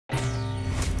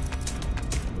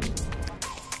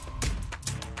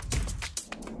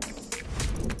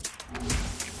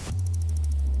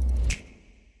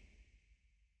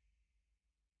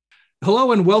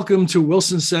Hello and welcome to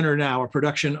Wilson Center Now, a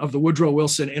production of the Woodrow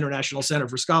Wilson International Center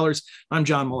for Scholars. I'm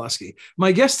John Molesky.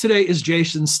 My guest today is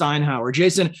Jason Steinhauer.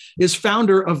 Jason is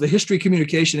founder of the History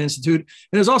Communication Institute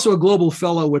and is also a global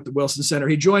fellow with the Wilson Center.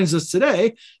 He joins us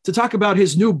today to talk about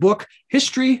his new book,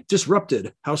 History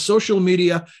Disrupted: How Social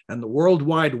Media and the World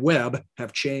Wide Web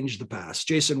Have Changed the Past.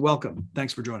 Jason, welcome.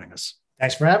 Thanks for joining us.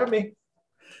 Thanks for having me.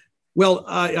 Well,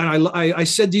 I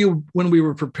said to you when we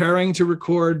were preparing to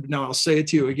record, now I'll say it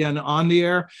to you again on the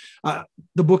air,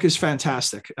 the book is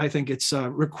fantastic. I think it's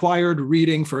required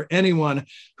reading for anyone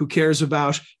who cares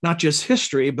about not just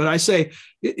history, but I say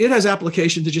it has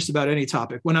application to just about any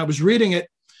topic. When I was reading it,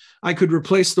 I could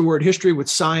replace the word history with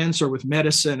science or with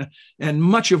medicine, and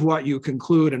much of what you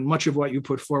conclude and much of what you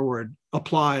put forward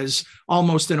applies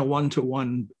almost in a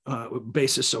one-to-one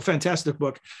basis. So fantastic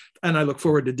book, and I look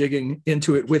forward to digging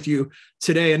into it with you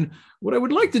today. And what I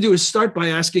would like to do is start by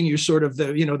asking you sort of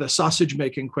the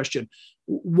sausage-making question.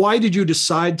 Why did you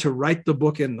decide to write the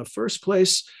book in the first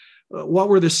place? What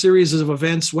were the series of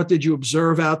events? What did you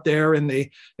observe out there in the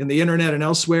internet and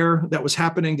elsewhere that was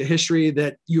happening to history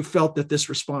that you felt that this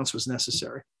response was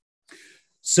necessary?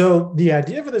 So the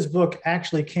idea for this book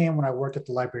actually came when I worked at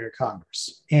the Library of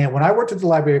Congress. And when I worked at the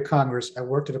Library of Congress, I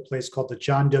worked at a place called the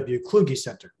John W. Kluge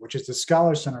Center, which is the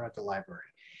Scholar Center at the library.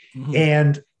 Mm-hmm.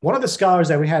 And one of the scholars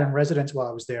that we had in residence while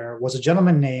I was there was a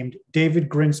gentleman named David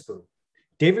Grinspoon.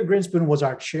 David Grinspoon was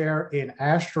our chair in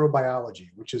astrobiology,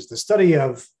 which is the study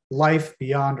of life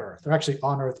beyond Earth, or actually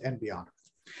on Earth and beyond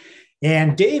Earth.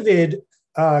 And David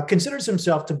considers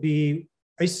himself to be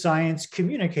a science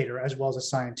communicator as well as a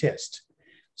scientist.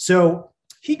 So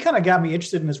he kind of got me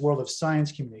interested in this world of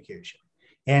science communication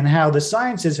and how the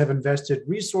sciences have invested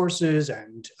resources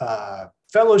and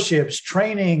fellowships,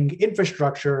 training,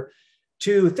 infrastructure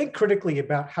to think critically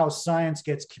about how science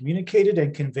gets communicated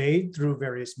and conveyed through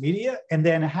various media, and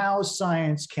then how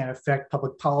science can affect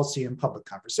public policy and public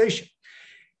conversation.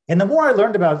 And the more I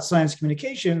learned about science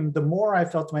communication, the more I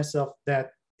felt to myself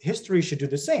that history should do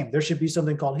the same. There should be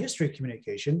something called history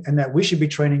communication, and that we should be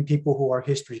training people who are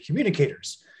history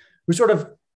communicators, who sort of,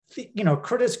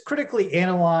 critically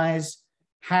analyze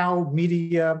how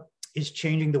media is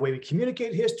changing the way we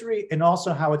communicate history, and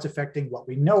also how it's affecting what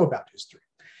we know about history.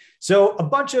 So a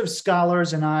bunch of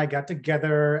scholars and I got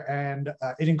together, and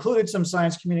it included some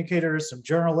science communicators, some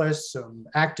journalists, some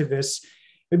activists.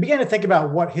 We began to think about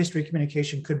what history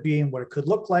communication could be and what it could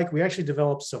look like. We actually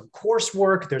developed some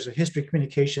coursework. There's a history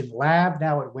communication lab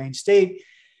now at Wayne State.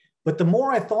 But the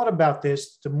more I thought about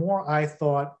this, the more I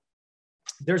thought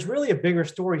there's really a bigger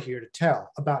story here to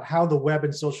tell about how the web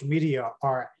and social media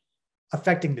are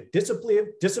affecting the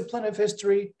discipline of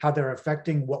history, how they're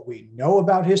affecting what we know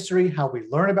about history, how we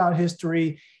learn about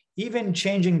history, even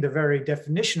changing the very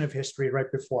definition of history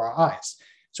right before our eyes.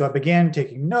 So I began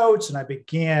taking notes, and I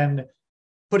began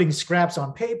putting scraps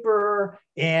on paper.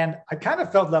 And I kind of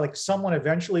felt like someone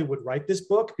eventually would write this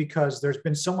book, because there's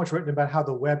been so much written about how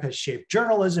the web has shaped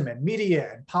journalism and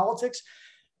media and politics,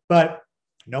 but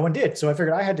no one did. So I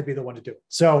figured I had to be the one to do it.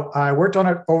 So I worked on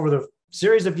it over the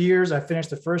series of years. I finished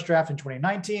the first draft in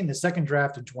 2019, the second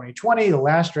draft in 2020, the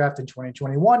last draft in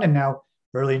 2021, and now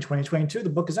early in 2022, the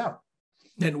book is out.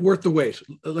 And worth the wait,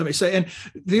 let me say. And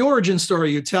the origin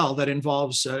story you tell that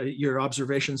involves your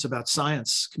observations about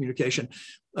science communication,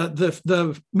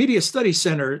 the Media Studies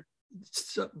Center,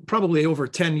 probably over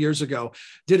 10 years ago,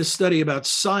 did a study about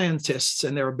scientists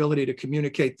and their ability to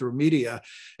communicate through media,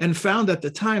 and found at the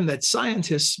time that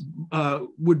scientists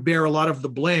would bear a lot of the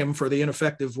blame for the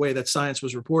ineffective way that science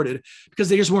was reported because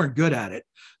they just weren't good at it.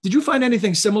 Did you find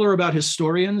anything similar about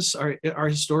historians? Are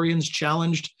historians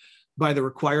challenged by the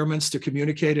requirements to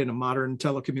communicate in a modern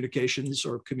telecommunications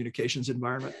or communications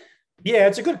environment? Yeah,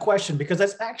 it's a good question, because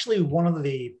that's actually one of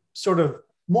the sort of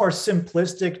more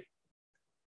simplistic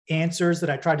answers that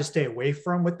I tried to stay away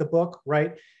from with the book,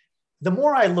 right? The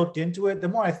more I looked into it, the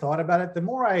more I thought about it, the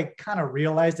more I kind of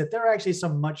realized that there are actually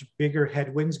some much bigger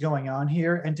headwinds going on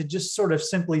here. And to just sort of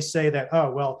simply say that,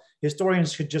 oh, well,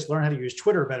 historians should just learn how to use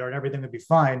Twitter better and everything would be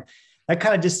fine, that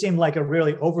kind of just seemed like a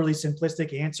really overly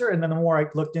simplistic answer. And then the more I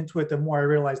looked into it, the more I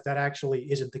realized that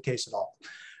actually isn't the case at all.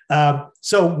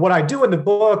 So what I do in the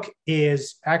book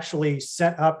is actually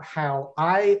set up how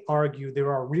I argue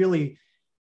there are really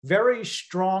very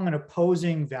strong and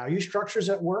opposing value structures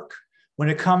at work when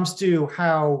it comes to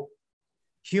how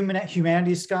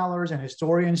humanities scholars and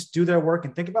historians do their work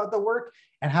and think about the work,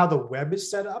 and how the web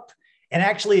is set up. And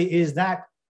actually is that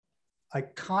a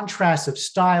contrast of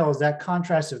styles, that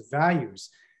contrast of values,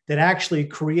 that actually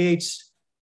creates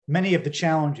many of the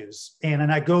challenges.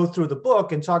 And I go through the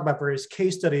book and talk about various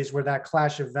case studies where that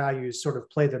clash of values sort of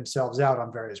play themselves out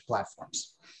on various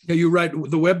platforms. Yeah, you're right.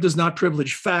 The web does not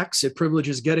privilege facts. It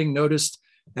privileges getting noticed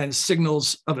and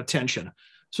signals of attention.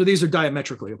 So these are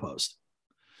diametrically opposed.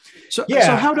 So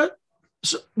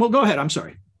well, go ahead. I'm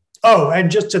sorry. Oh, and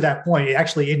just to that point,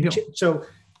 actually, so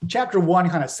chapter 1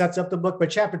 kind of sets up the book, but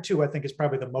chapter 2, I think, is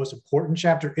probably the most important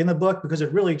chapter in the book because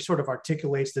it really sort of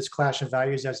articulates this clash of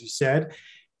values, as you said.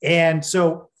 And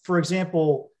so, for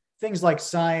example, things like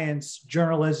science,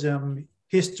 journalism,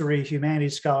 history,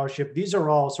 humanities scholarship, these are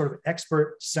all sort of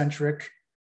expert-centric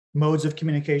modes of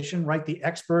communication, right? The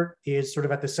expert is sort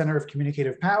of at the center of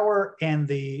communicative power, and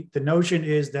the notion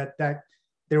is that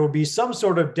there will be some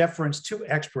sort of deference to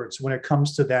experts when it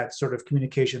comes to that sort of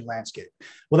communication landscape.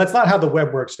 Well, that's not how the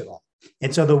web works at all.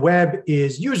 And so the web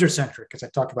is user-centric, as I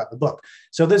talk about in the book.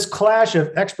 So this clash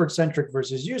of expert-centric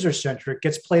versus user-centric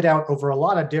gets played out over a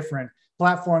lot of different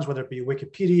platforms, whether it be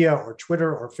Wikipedia or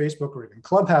Twitter or Facebook or even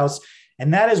Clubhouse.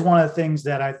 And that is one of the things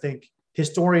that I think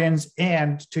historians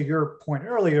and, to your point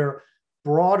earlier,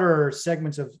 broader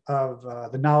segments of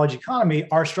the knowledge economy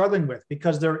are struggling with,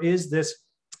 because there is this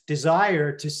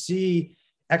desire to see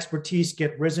expertise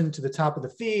get risen to the top of the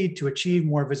feed, to achieve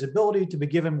more visibility, to be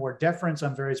given more deference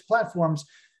on various platforms,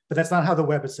 but that's not how the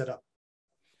web is set up.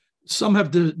 Some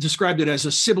have described it as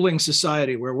a sibling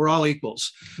society where we're all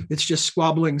equals. It's just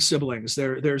squabbling siblings.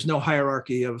 There's no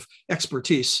hierarchy of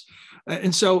expertise.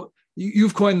 And so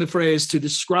you've coined the phrase to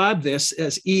describe this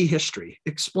as e-history.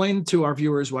 Explain to our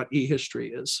viewers what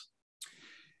e-history is.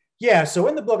 Yeah, so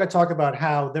in the book, I talk about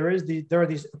how there are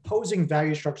these opposing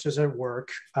value structures at work.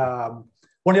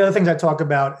 One of the other things I talk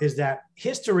about is that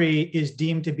history is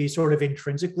deemed to be sort of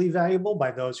intrinsically valuable by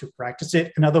those who practice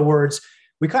it. In other words,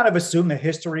 we kind of assume that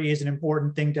history is an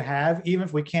important thing to have, even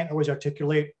if we can't always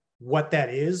articulate what that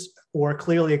is or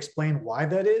clearly explain why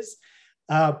that is.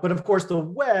 But of course, the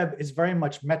web is very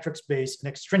much metrics-based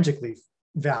and extrinsically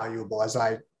valuable, as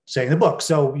I say in the book.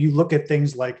 So you look at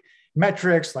things like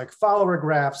metrics, like follower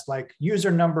graphs, like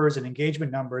user numbers and engagement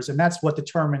numbers, and that's what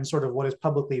determines sort of what is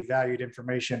publicly valued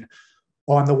information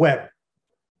on the web.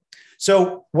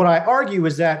 So what I argue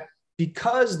is that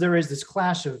because there is this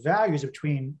clash of values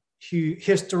between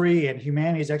history and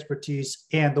humanities expertise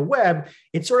and the web,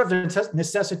 it sort of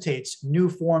necessitates new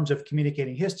forms of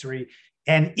communicating history,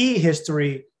 and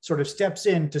e-history sort of steps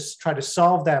in to try to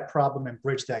solve that problem and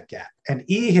bridge that gap. And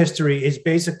e-history is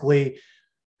basically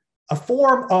a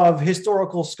form of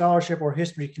historical scholarship or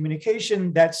history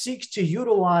communication that seeks to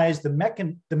utilize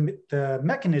the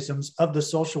mechanisms of the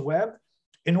social web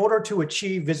in order to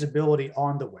achieve visibility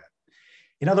on the web.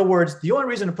 In other words, the only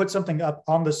reason to put something up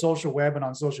on the social web and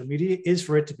on social media is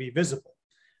for it to be visible.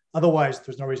 Otherwise,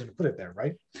 there's no reason to put it there,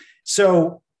 right?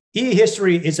 So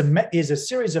e-history is a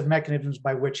series of mechanisms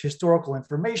by which historical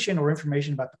information or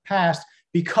information about the past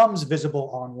becomes visible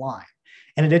online.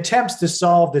 And it attempts to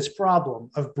solve this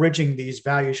problem of bridging these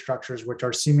value structures, which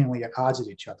are seemingly at odds with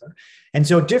each other. And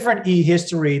so different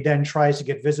e-history then tries to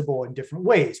get visible in different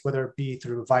ways, whether it be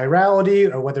through virality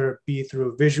or whether it be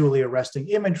through visually arresting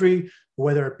imagery, or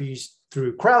whether it be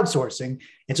through crowdsourcing.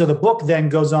 And so the book then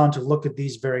goes on to look at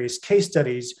these various case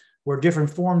studies where different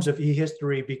forms of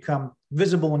e-history become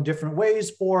visible in different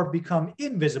ways or become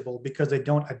invisible because they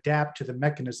don't adapt to the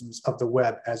mechanisms of the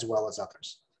web as well as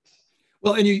others.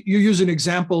 Well, and you use an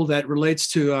example that relates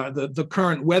to the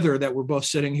current weather that we're both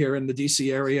sitting here in the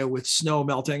DC area with snow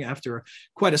melting after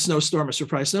quite a snowstorm, a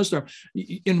surprise snowstorm.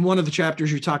 In one of the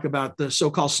chapters, you talk about the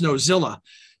so-called snowzilla,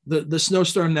 the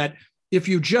snowstorm that if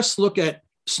you just look at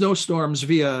snowstorms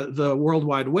via the World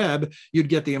Wide Web, you'd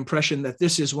get the impression that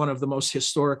this is one of the most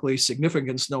historically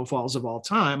significant snowfalls of all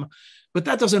time. But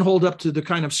that doesn't hold up to the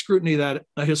kind of scrutiny that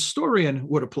a historian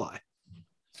would apply.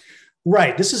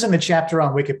 Right. This is in the chapter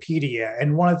on Wikipedia.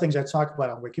 And one of the things I talk about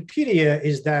on Wikipedia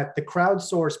is that the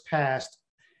crowdsourced past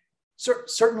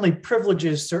certainly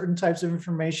privileges certain types of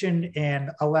information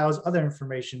and allows other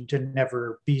information to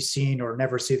never be seen or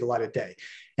never see the light of day.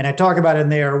 And I talk about in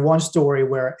there one story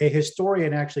where a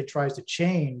historian actually tries to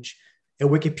change a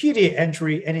Wikipedia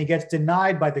entry and he gets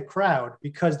denied by the crowd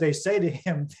because they say to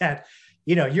him that,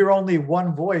 you know, you're only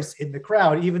one voice in the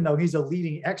crowd, even though he's a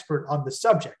leading expert on the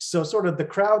subject. So sort of the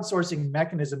crowdsourcing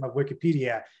mechanism of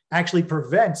Wikipedia actually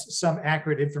prevents some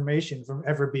accurate information from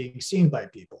ever being seen by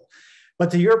people. But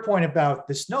to your point about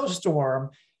the snowstorm,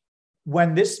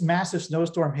 when this massive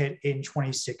snowstorm hit in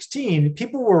 2016,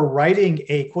 people were writing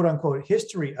a quote unquote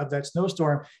history of that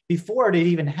snowstorm before it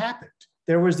even happened.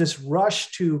 There was this rush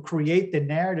to create the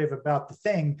narrative about the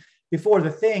thing before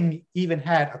the thing even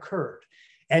had occurred.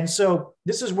 And so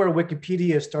this is where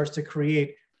Wikipedia starts to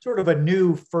create sort of a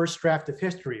new first draft of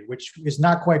history, which is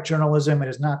not quite journalism. It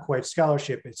is not quite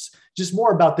scholarship. It's just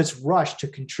more about this rush to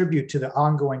contribute to the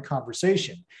ongoing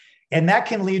conversation. And that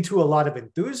can lead to a lot of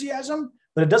enthusiasm,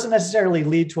 but it doesn't necessarily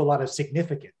lead to a lot of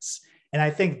significance. And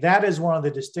I think that is one of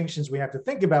the distinctions we have to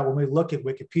think about when we look at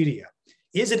Wikipedia.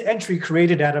 Is an entry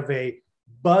created out of a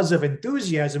buzz of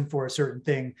enthusiasm for a certain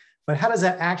thing, but how does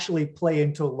that actually play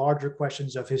into larger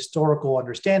questions of historical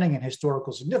understanding and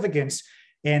historical significance?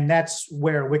 And that's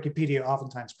where Wikipedia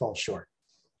oftentimes falls short.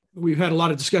 We've had a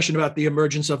lot of discussion about the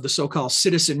emergence of the so-called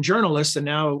citizen journalists, and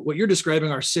now what you're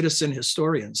describing are citizen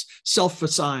historians,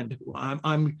 self-assigned.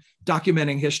 I'm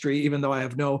documenting history, even though I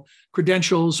have no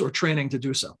credentials or training to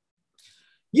do so.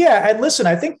 Yeah, and listen,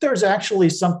 I think there's actually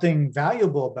something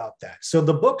valuable about that. So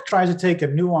the book tries to take a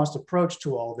nuanced approach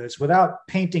to all this without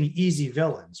painting easy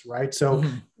villains, right? So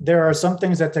there are some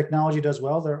things that technology does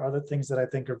well. There are other things that I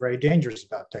think are very dangerous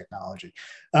about technology.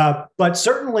 But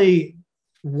certainly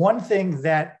one thing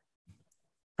that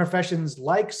professions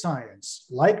like science,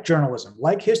 like journalism,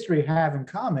 like history have in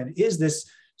common is this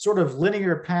sort of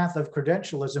linear path of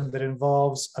credentialism that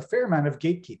involves a fair amount of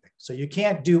gatekeeping. So you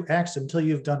can't do X until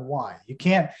you've done Y. You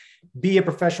can't be a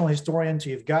professional historian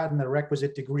until you've gotten the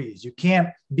requisite degrees. You can't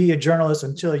be a journalist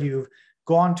until you've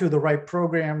gone to the right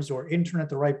programs or intern at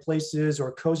the right places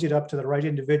or cozied up to the right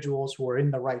individuals who are in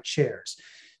the right chairs.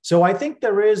 So I think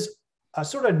there is a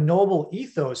sort of noble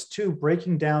ethos to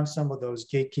breaking down some of those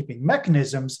gatekeeping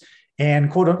mechanisms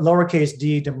and quote lowercase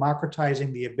d,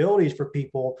 democratizing the abilities for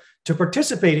people to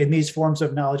participate in these forms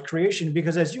of knowledge creation.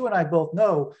 Because as you and I both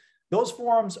know, those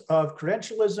forms of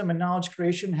credentialism and knowledge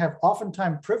creation have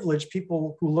oftentimes privileged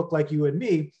people who look like you and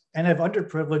me and have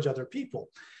underprivileged other people.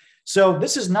 So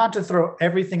this is not to throw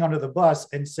everything under the bus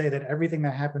and say that everything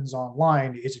that happens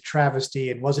online is a travesty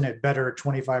and wasn't it better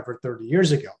 25 or 30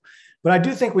 years ago. But I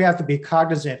do think we have to be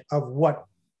cognizant of what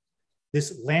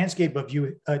this landscape of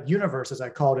universe, as I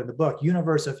call it in the book,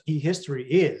 universe of e-history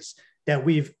is that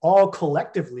we've all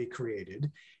collectively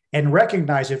created, and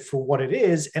recognize it for what it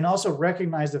is, and also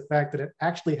recognize the fact that it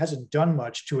actually hasn't done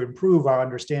much to improve our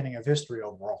understanding of history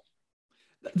overall.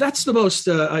 That's the most,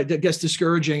 I guess,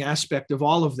 discouraging aspect of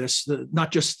all of this,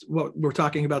 not just what we're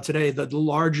talking about today, the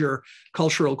larger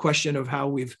cultural question of how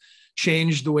we've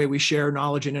changed the way we share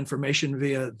knowledge and information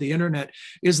via the internet,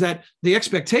 is that the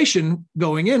expectation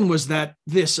going in was that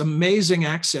this amazing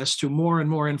access to more and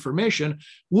more information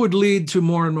would lead to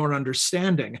more and more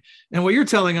understanding. And what you're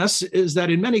telling us is that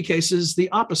in many cases, the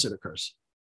opposite occurs.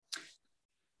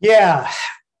 Yeah,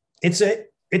 it's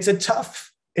a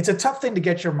tough thing to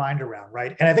get your mind around,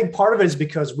 right? And I think part of it is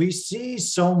because we see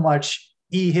so much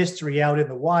e-history out in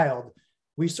the wild,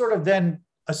 we sort of then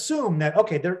assume that,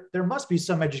 okay, there must be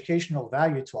some educational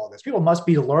value to all this. People must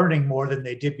be learning more than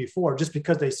they did before just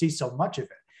because they see so much of it.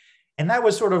 And that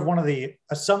was sort of one of the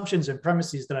assumptions and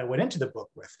premises that I went into the book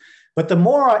with. But the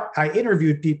more I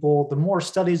interviewed people, the more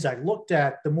studies I looked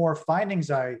at, the more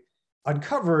findings I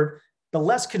uncovered, the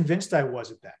less convinced I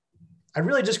was of that. I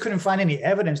really just couldn't find any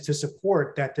evidence to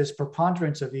support that this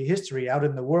preponderance of e-history out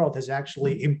in the world has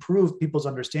actually improved people's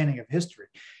understanding of history.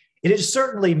 It has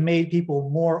certainly made people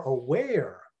more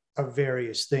aware of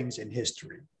various things in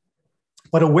history.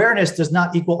 But awareness does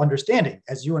not equal understanding,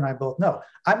 as you and I both know.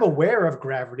 I'm aware of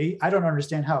gravity. I don't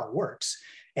understand how it works.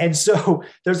 And so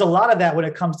there's a lot of that when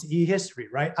it comes to e-history,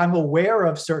 right? I'm aware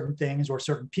of certain things or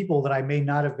certain people that I may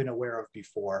not have been aware of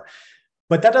before,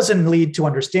 but that doesn't lead to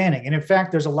understanding. And in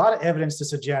fact, there's a lot of evidence to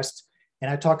suggest,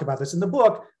 and I talk about this in the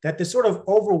book, that this sort of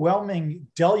overwhelming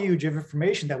deluge of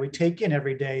information that we take in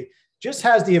every day just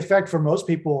has the effect for most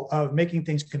people of making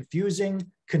things confusing,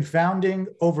 confounding,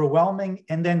 overwhelming,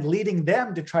 and then leading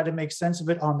them to try to make sense of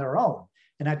it on their own.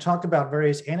 And I talk about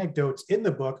various anecdotes in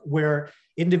the book where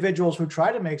individuals who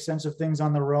try to make sense of things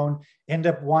on their own end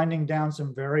up winding down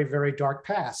some very, very dark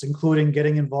paths, including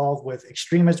getting involved with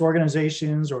extremist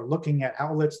organizations or looking at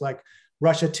outlets like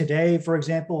Russia Today, for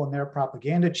example, and their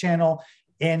propaganda channel.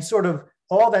 And sort of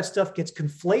all that stuff gets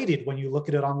conflated when you look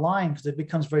at it online because it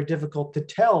becomes very difficult to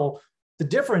tell the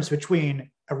difference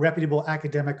between a reputable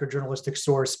academic or journalistic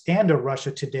source and a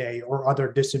Russia Today or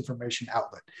other disinformation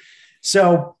outlet.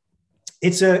 So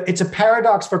it's a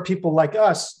paradox for people like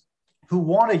us who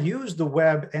want to use the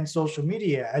web and social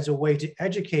media as a way to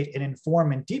educate and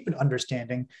inform and deepen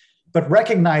understanding, but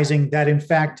recognizing that, in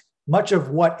fact, much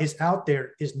of what is out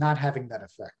there is not having that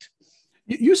effect.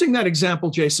 Using that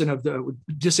example, Jason, of the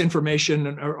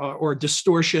disinformation or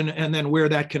distortion and then where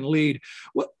that can lead,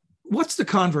 what's the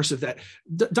converse of that?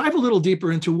 Dive a little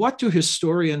deeper into what do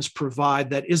historians provide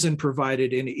that isn't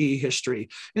provided in e-history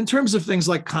in terms of things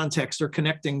like context or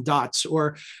connecting dots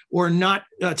or not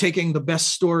taking the best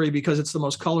story because it's the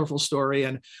most colorful story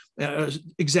and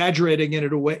exaggerating it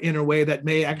in a way that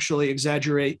may actually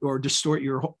exaggerate or distort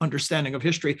your understanding of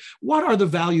history. What are the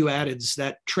value addeds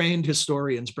that trained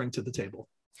historians bring to the table?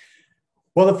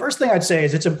 Well, the first thing I'd say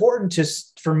is it's important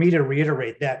for me to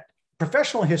reiterate that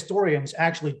professional historians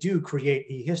actually do create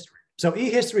e-history. So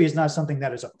e-history is not something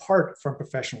that is apart from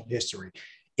professional history.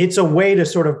 It's a way to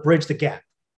sort of bridge the gap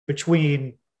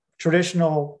between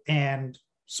traditional and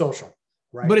social,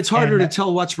 right? But it's harder to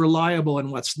tell what's reliable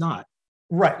and what's not.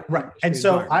 Right. And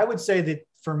so I would say that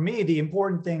for me, the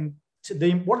important thing,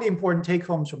 one of the important take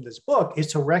homes from this book is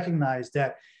to recognize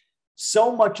that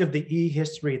so much of the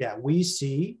e-history that we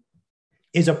see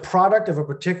is a product of a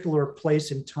particular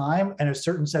place in time and a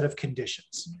certain set of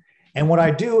conditions. And what I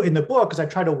do in the book is I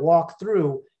try to walk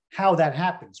through how that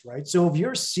happens, right? So if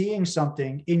you're seeing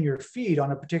something in your feed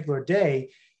on a particular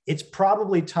day, it's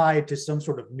probably tied to some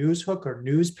sort of news hook or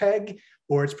news peg,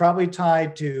 or it's probably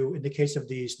tied to, in the case of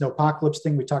the snowpocalypse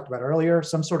thing we talked about earlier,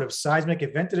 some sort of seismic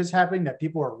event that is happening that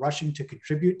people are rushing to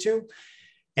contribute to.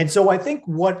 And so I think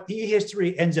what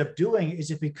e-history ends up doing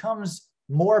is it becomes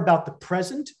more about the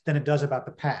present than it does about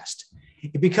the past.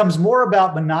 It becomes more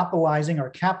about monopolizing or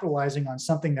capitalizing on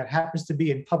something that happens to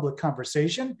be in public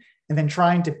conversation and then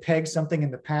trying to peg something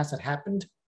in the past that happened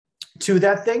to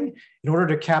that thing in order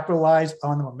to capitalize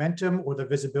on the momentum or the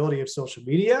visibility of social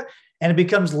media. And it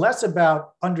becomes less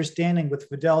about understanding with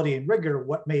fidelity and rigor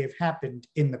what may have happened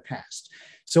in the past.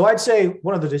 So I'd say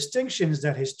one of the distinctions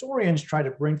that historians try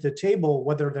to bring to the table,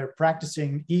 whether they're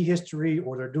practicing e-history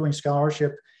or they're doing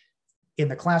scholarship in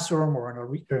the classroom or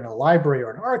in a library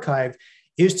or an archive,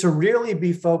 is to really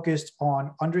be focused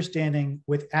on understanding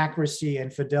with accuracy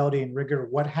and fidelity and rigor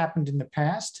what happened in the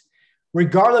past,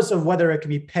 regardless of whether it can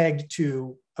be pegged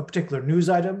to a particular news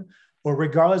item, or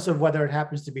regardless of whether it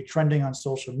happens to be trending on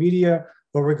social media,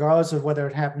 or regardless of whether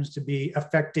it happens to be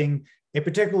affecting a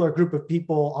particular group of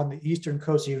people on the eastern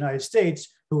coast of the United States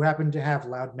who happen to have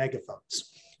loud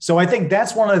megaphones. So I think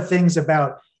that's one of the things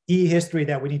about e-history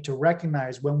that we need to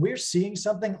recognize. When we're seeing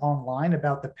something online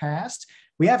about the past,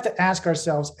 we have to ask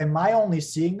ourselves, am I only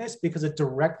seeing this because it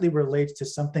directly relates to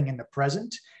something in the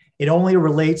present? It only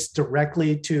relates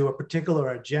directly to a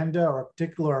particular agenda or a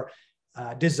particular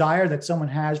desire that someone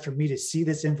has for me to see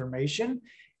this information?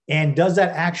 And does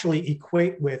that actually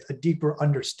equate with a deeper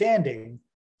understanding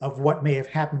of what may have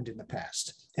happened in the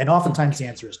past? And oftentimes the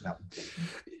answer is no.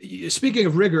 Speaking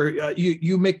of rigor,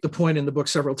 you make the point in the book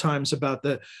several times about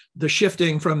the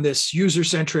shifting from this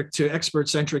user-centric to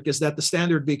expert-centric is that the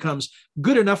standard becomes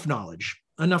good enough knowledge,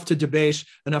 enough to debate,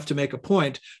 enough to make a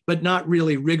point, but not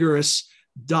really rigorous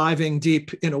diving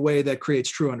deep in a way that creates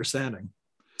true understanding.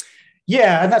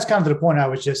 Yeah, and that's kind of the point I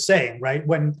was just saying, right?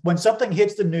 When something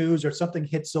hits the news or something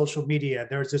hits social media,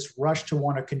 there's this rush to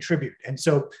want to contribute. And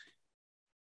so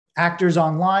actors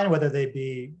online, whether they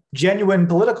be genuine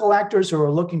political actors who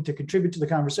are looking to contribute to the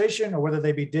conversation, or whether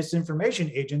they be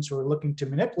disinformation agents who are looking to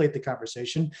manipulate the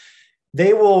conversation,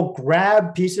 they will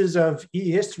grab pieces of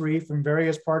e-history from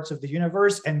various parts of the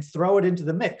universe and throw it into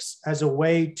the mix as a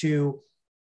way to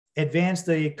advance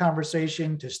the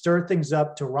conversation, to stir things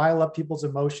up, to rile up people's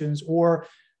emotions, or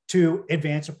to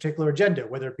advance a particular agenda,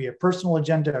 whether it be a personal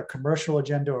agenda, a commercial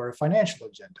agenda, or a financial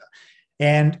agenda.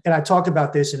 And I talked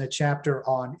about this in a chapter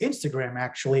on Instagram,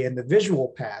 actually, in the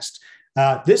visual past.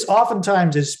 This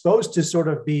oftentimes is supposed to sort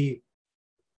of be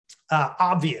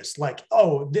obvious, like,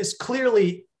 oh, this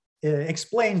clearly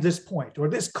explains this point, or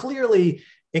this clearly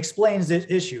explains this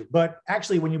issue. But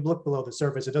actually, when you look below the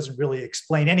surface, it doesn't really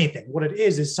explain anything. What it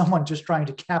is someone just trying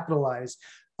to capitalize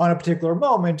on a particular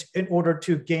moment in order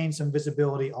to gain some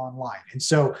visibility online. And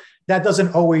so that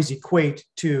doesn't always equate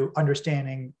to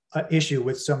understanding an issue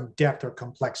with some depth or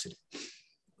complexity.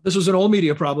 This was an old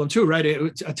media problem too,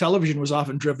 right? Television was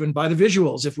often driven by the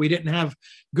visuals. If we didn't have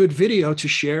good video to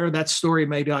share, that story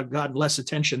may have gotten less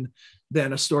attention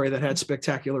than a story that had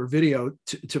spectacular video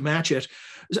to match it.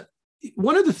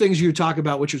 One of the things you talk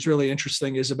about, which is really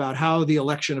interesting, is about how the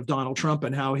election of Donald Trump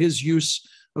and how his use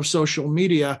of social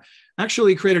media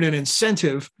actually created an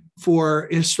incentive for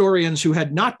historians who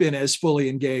had not been as fully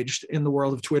engaged in the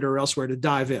world of Twitter or elsewhere to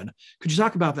dive in. Could you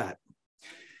talk about that?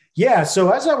 Yeah.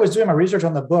 So as I was doing my research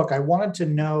on the book, I wanted to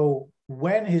know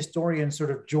when historians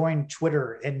sort of joined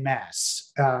Twitter en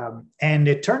masse. And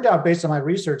it turned out, based on my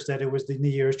research, that it was in the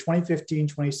years 2015,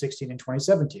 2016, and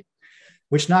 2017,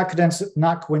 which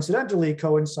not coincidentally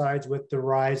coincides with the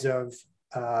rise of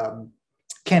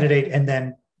candidate and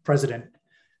then President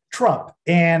Trump.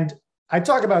 And I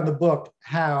talk about in the book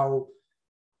how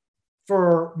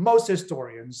for most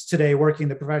historians today working in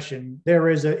the profession, there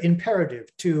is an imperative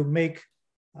to make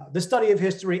the study of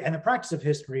history and the practice of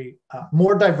history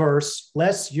more diverse,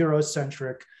 less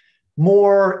Eurocentric,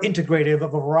 more integrative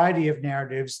of a variety of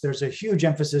narratives. There's a huge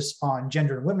emphasis on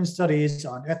gender and women's studies,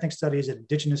 on ethnic studies,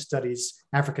 indigenous studies,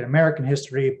 African American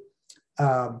history.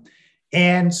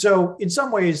 And so in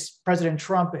some ways, President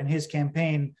Trump and his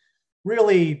campaign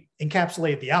really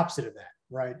encapsulated the opposite of that,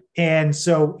 right? And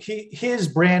so his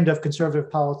brand of conservative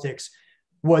politics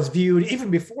was viewed even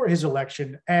before his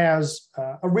election as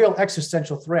a real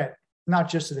existential threat, not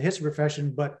just to the history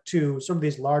profession, but to some of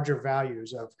these larger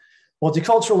values of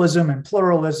multiculturalism and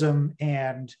pluralism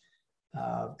and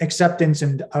acceptance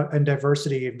and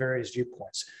diversity in various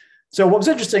viewpoints. So what was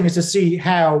interesting is to see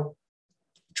how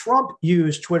Trump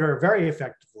used Twitter very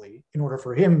effectively in order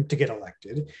for him to get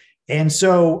elected. And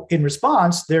so in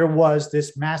response, there was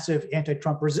this massive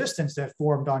anti-Trump resistance that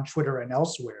formed on Twitter and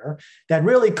elsewhere that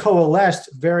really coalesced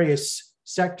various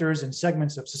sectors and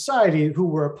segments of society who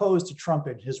were opposed to Trump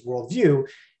and his worldview.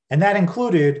 And that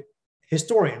included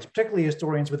historians, particularly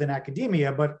historians within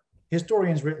academia, but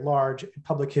historians writ large,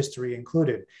 public history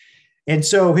included. And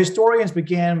so historians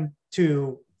began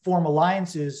to form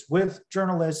alliances with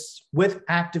journalists, with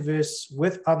activists,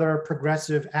 with other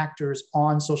progressive actors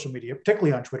on social media,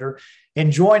 particularly on Twitter,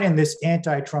 and join in this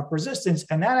anti-Trump resistance.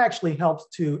 And that actually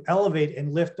helped to elevate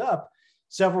and lift up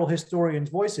several historians'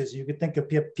 voices. You could think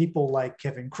of people like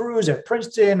Kevin Kruse at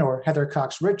Princeton, or Heather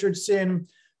Cox Richardson,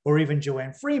 or even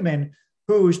Joanne Freeman,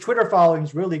 whose Twitter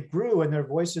followings really grew and their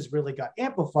voices really got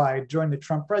amplified during the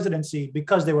Trump presidency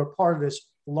because they were part of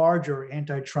this larger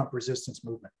anti-Trump resistance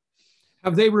movement.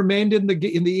 Have they remained in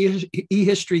the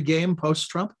e-history game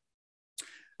post-Trump?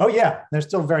 Oh, yeah. They're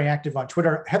still very active on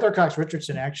Twitter. Heather Cox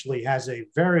Richardson actually has a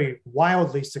very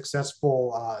wildly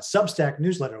successful Substack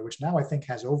newsletter, which now I think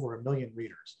has over 1 million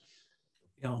readers.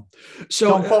 Yeah. So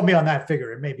don't quote me on that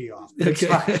figure. It may be off.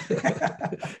 Okay.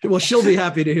 Well, she'll be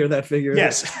happy to hear that figure.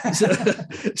 Yes.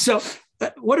 So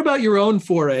what about your own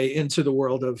foray into the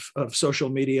world of social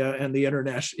media and the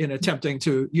internet in attempting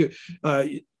to,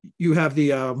 you have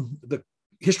the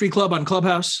History Club on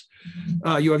Clubhouse.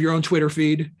 You have your own Twitter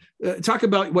feed. Talk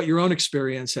about what your own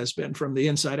experience has been from the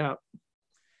inside out.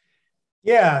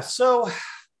 Yeah, so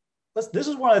this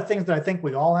is one of the things that I think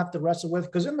we all have to wrestle with,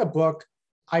 because in the book,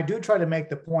 I do try to make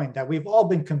the point that we've all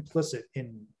been complicit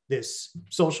in this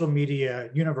social media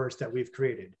universe that we've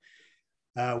created,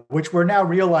 which we're now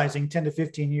realizing 10 to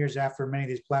 15 years after many of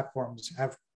these platforms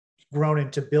have grown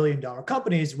into billion-dollar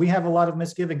companies, we have a lot of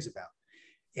misgivings about.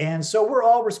 And so we're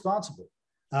all responsible,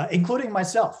 including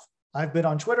myself. I've been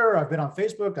on Twitter, I've been on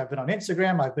Facebook, I've been on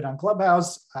Instagram, I've been on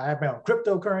Clubhouse, I've been on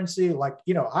cryptocurrency.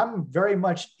 I'm very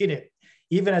much in it,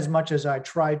 even as much as I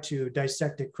try to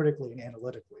dissect it critically and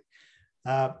analytically.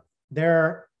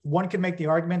 One can make the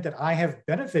argument that I have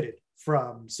benefited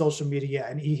from social media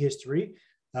and e-history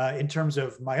in terms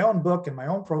of my own book and my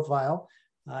own profile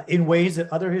in ways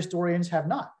that other historians have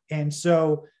not. And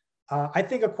so I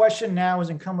think a question now is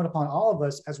incumbent upon all of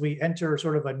us as we enter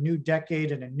sort of a new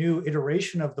decade and a new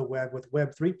iteration of the web with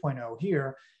Web 3.0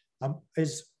 here,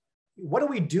 is what do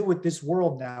we do with this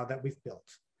world now that we've built?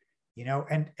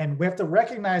 And we have to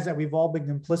recognize that we've all been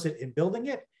complicit in building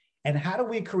it. And how do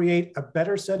we create a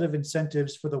better set of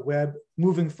incentives for the web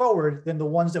moving forward than the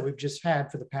ones that we've just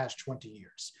had for the past 20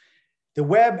 years? The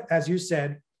web, as you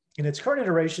said, in its current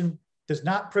iteration, does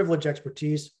not privilege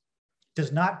expertise,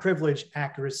 does not privilege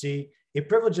accuracy. It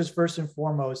privileges first and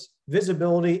foremost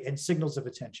visibility and signals of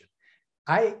attention.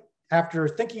 After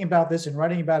thinking about this and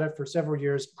writing about it for several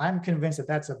years, I'm convinced that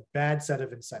that's a bad set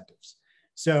of incentives.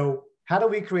 So how do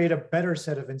we create a better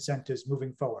set of incentives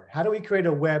moving forward? How do we create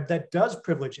a web that does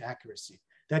privilege accuracy,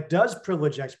 that does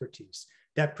privilege expertise,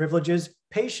 that privileges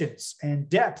patience and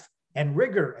depth and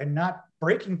rigor and not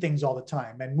breaking things all the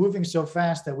time and moving so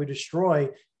fast that we destroy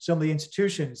some of the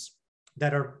institutions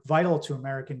that are vital to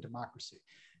American democracy?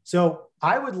 So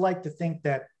I would like to think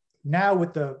that now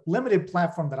with the limited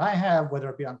platform that I have, whether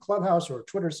it be on Clubhouse or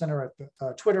Twitter Center at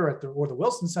the Twitter or the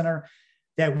Wilson Center,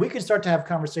 that we can start to have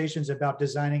conversations about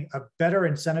designing a better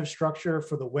incentive structure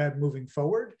for the web moving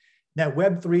forward, that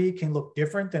Web 3 can look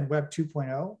different than Web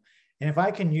 2.0. And if I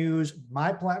can use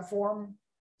my platform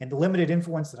and the limited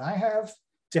influence that I have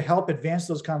to help advance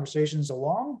those conversations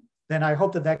along, then I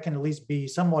hope that that can at least be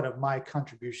somewhat of my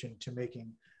contribution to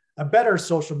making a better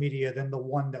social media than the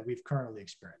one that we've currently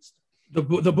experienced.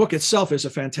 The book itself is a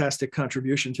fantastic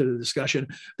contribution to the discussion.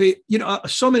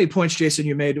 So many points, Jason,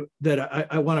 you made that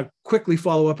I want to quickly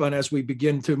follow up on as we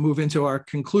begin to move into our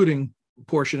concluding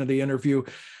portion of the interview.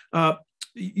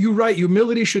 You write,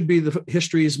 humility should be the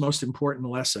history's most important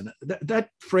lesson. That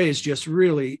phrase just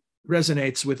really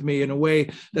resonates with me in a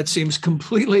way that seems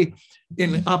completely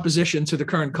in opposition to the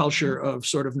current culture of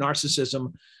sort of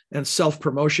narcissism and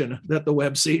self-promotion that the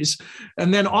web sees.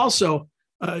 And then also,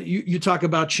 you talk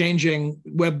about changing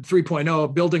Web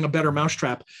 3.0, building a better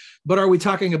mousetrap, but are we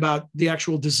talking about the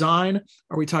actual design?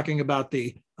 Are we talking about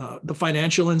the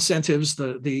financial incentives,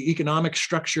 the economic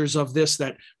structures of this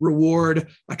that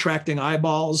reward attracting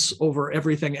eyeballs over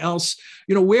everything else?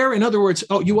 You know, where, in other words,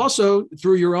 you also,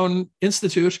 through your own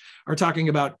institute, are talking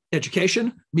about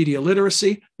education, media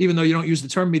literacy. Even though you don't use the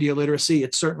term media literacy,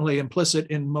 it's certainly implicit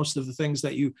in most of the things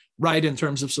that you write in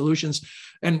terms of solutions.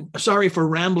 And sorry for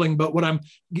rambling, but what I'm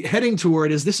heading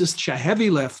toward is this is a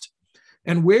heavy lift.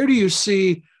 And where do you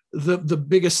see the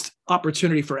biggest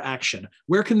opportunity for action?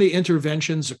 Where can the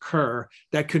interventions occur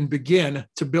that can begin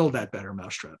to build that better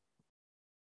mousetrap?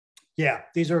 Yeah,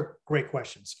 these are great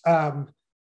questions.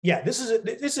 This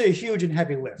is a huge and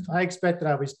heavy lift. I expect that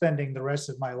I'll be spending the rest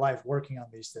of my life working on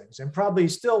these things, and probably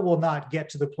still will not get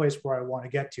to the place where I want to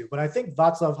get to. But I think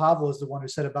Václav Havel is the one who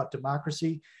said about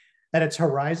democracy that it's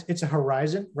a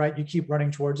horizon, right? You keep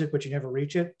running towards it, but you never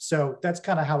reach it. So that's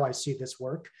kind of how I see this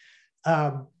work.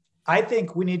 I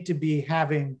think we need to be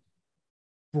having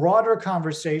broader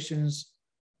conversations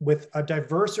with a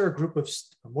diverser group of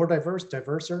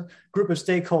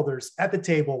stakeholders at the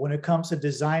table when it comes to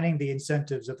designing the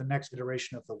incentives of the next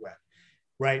iteration of the web,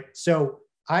 right? So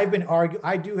I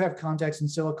do have contacts in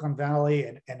Silicon Valley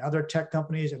and other tech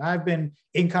companies, and I've been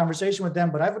in conversation with them,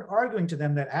 but I've been arguing to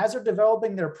them that as they're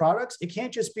developing their products, it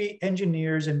can't just be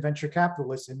engineers and venture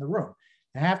capitalists in the room.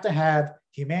 They have to have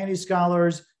humanities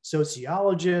scholars,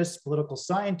 sociologists, political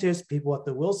scientists, people at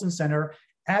the Wilson Center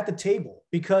at the table,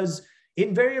 because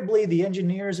invariably the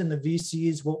engineers and the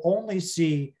VCs will only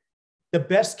see the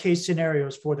best case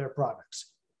scenarios for their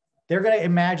products. They're going to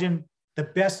imagine the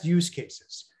best use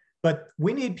cases, but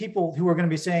we need people who are going to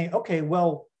be saying, okay,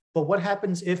 well, but what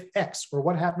happens if X, or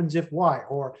what happens if Y,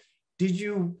 or did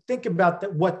you think about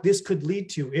that, what this could lead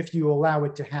to if you allow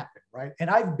it to happen, right? And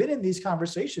I've been in these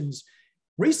conversations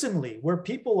recently where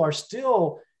people are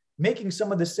still making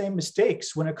some of the same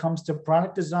mistakes when it comes to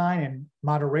product design and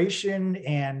moderation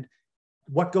and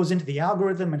what goes into the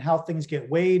algorithm and how things get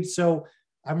weighed. So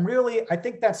I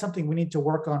think that's something we need to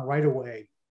work on right away.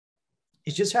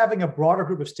 It's just having a broader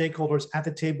group of stakeholders at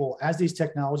the table as these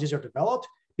technologies are developed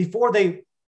before they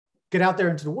get out there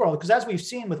into the world. Because as we've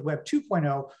seen with Web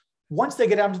 2.0, once they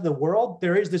get out into the world,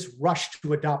 there is this rush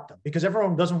to adopt them because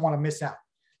everyone doesn't want to miss out.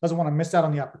 Doesn't want to miss out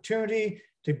on the opportunity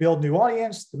to build new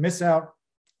audience, to miss out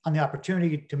on the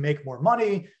opportunity to make more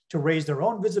money, to raise their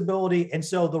own visibility. And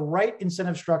so the right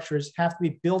incentive structures have to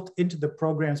be built into the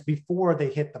programs before they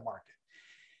hit the market.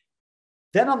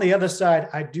 Then on the other side,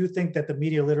 I do think that the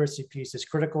media literacy piece is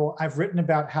critical. I've written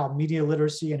about how media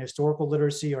literacy and historical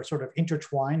literacy are sort of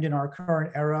intertwined in our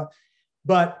current era,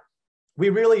 but we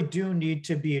really do need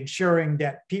to be ensuring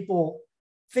that people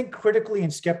think critically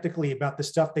and skeptically about the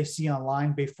stuff they see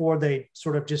online before they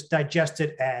sort of just digest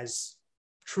it as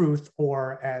truth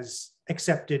or as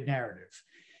accepted narrative.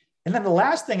 And then the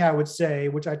last thing I would say,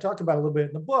 which I talk about a little bit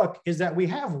in the book, is that we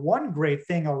have one great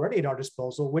thing already at our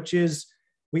disposal, which is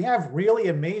we have really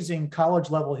amazing college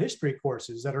level history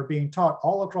courses that are being taught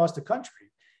all across the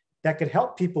country that could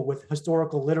help people with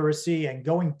historical literacy and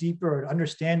going deeper and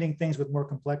understanding things with more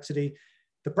complexity.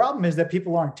 The problem is that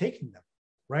people aren't taking them,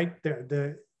 right?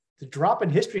 The drop in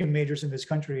history majors in this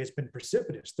country has been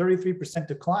precipitous, 33%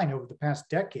 decline over the past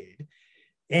decade.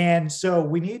 And so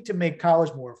we need to make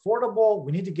college more affordable.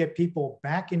 We need to get people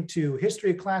back into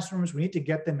history classrooms. We need to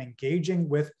get them engaging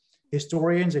with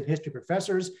historians and history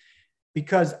professors,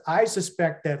 because I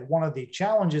suspect that one of the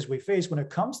challenges we face when it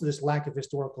comes to this lack of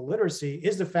historical literacy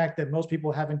is the fact that most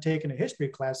people haven't taken a history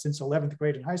class since 11th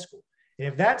grade in high school. And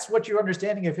if that's what your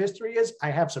understanding of history is,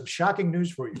 I have some shocking news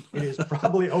for you. It is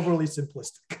probably overly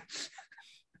simplistic.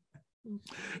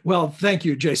 Well, thank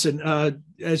you, Jason.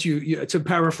 As you to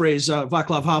paraphrase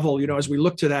Václav Havel, as we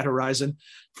look to that horizon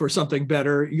for something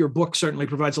better, your book certainly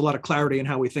provides a lot of clarity in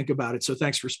how we think about it. So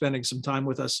thanks for spending some time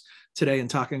with us today and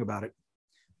talking about it.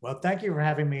 Well, thank you for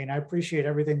having me, and I appreciate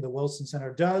everything the Wilson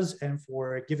Center does and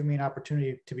for giving me an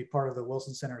opportunity to be part of the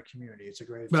Wilson Center community.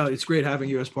 It's great having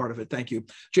you as part of it. Thank you.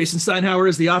 Jason Steinhauer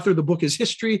is the author. The book is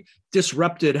History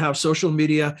Disrupted: How Social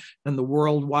Media and the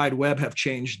World Wide Web Have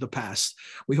Changed the Past.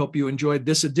 We hope you enjoyed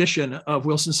this edition of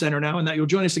Wilson Center Now and that you'll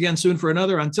join us again soon for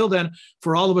another. Until then,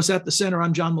 for all of us at the center,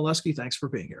 I'm John Milewski. Thanks for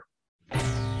being here.